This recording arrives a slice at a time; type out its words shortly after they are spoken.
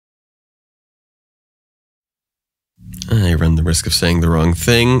I run the risk of saying the wrong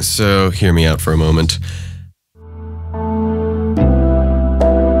thing, so hear me out for a moment.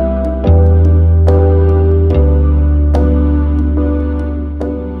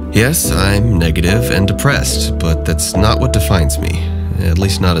 Yes, I'm negative and depressed, but that's not what defines me. At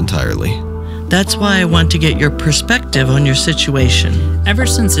least not entirely. That's why I want to get your perspective on your situation. Ever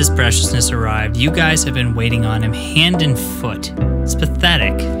since his preciousness arrived, you guys have been waiting on him hand and foot. It's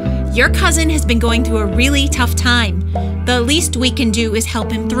pathetic. Your cousin has been going through a really tough time. The least we can do is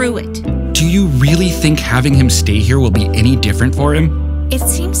help him through it. Do you really think having him stay here will be any different for him? It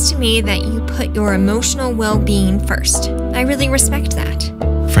seems to me that you put your emotional well-being first. I really respect that.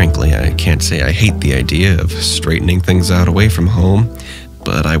 Frankly, I can't say I hate the idea of straightening things out away from home,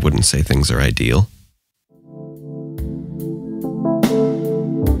 but I wouldn't say things are ideal.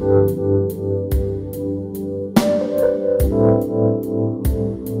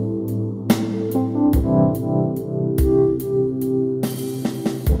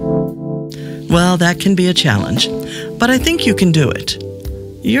 Well, that can be a challenge, but I think you can do it.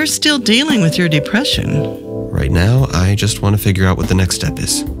 You're still dealing with your depression. Right now, I just want to figure out what the next step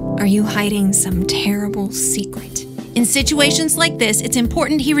is. Are you hiding some terrible secret? In situations like this, it's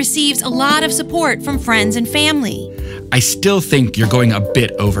important he receives a lot of support from friends and family. I still think you're going a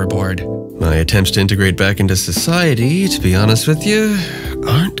bit overboard. My attempts to integrate back into society, to be honest with you,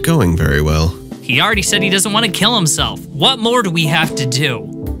 aren't going very well. He already said he doesn't want to kill himself. What more do we have to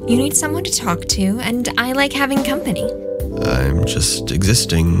do? You need someone to talk to, and I like having company. I'm just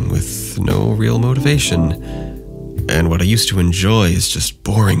existing with no real motivation, and what I used to enjoy is just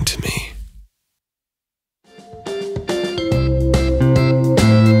boring to me.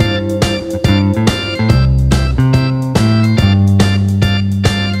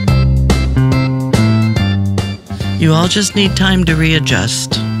 You all just need time to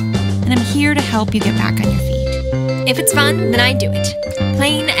readjust. And I'm here to help you get back on your feet. If it's fun, then I do it.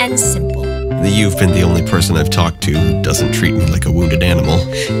 Plain and simple. You've been the only person I've talked to who doesn't treat me like a wounded animal.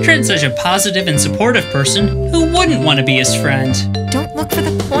 Trent's such a positive and supportive person. Who wouldn't want to be his friend? Don't look for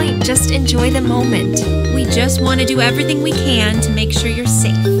the point, just enjoy the moment. We just want to do everything we can to make sure you're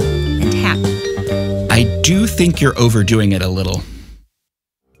safe and happy. I do think you're overdoing it a little.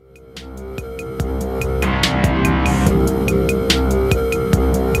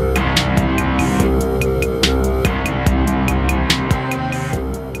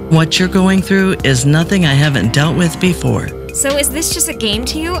 What you're going through is nothing I haven't dealt with before. So is this just a game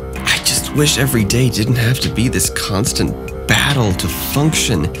to you? I just wish every day didn't have to be this constant battle to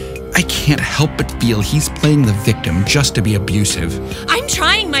function. I can't help but feel he's playing the victim just to be abusive. I'm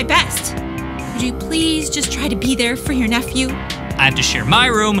trying my best. Could you please just try to be there for your nephew? I have to share my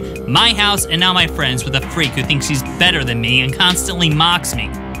room, my house, and now my friends with a freak who thinks he's better than me and constantly mocks me.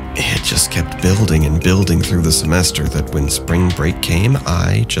 It just kept building and building through the semester that when spring break came,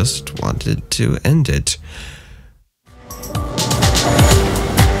 I just wanted to end it.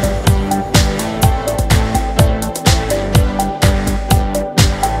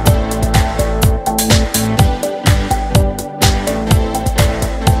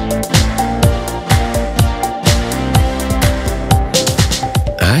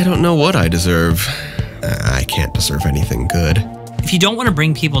 I don't know what I deserve. I can't deserve anything good. If you don't want to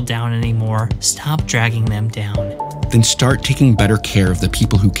bring people down anymore, stop dragging them down. Then start taking better care of the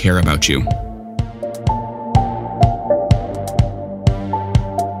people who care about you.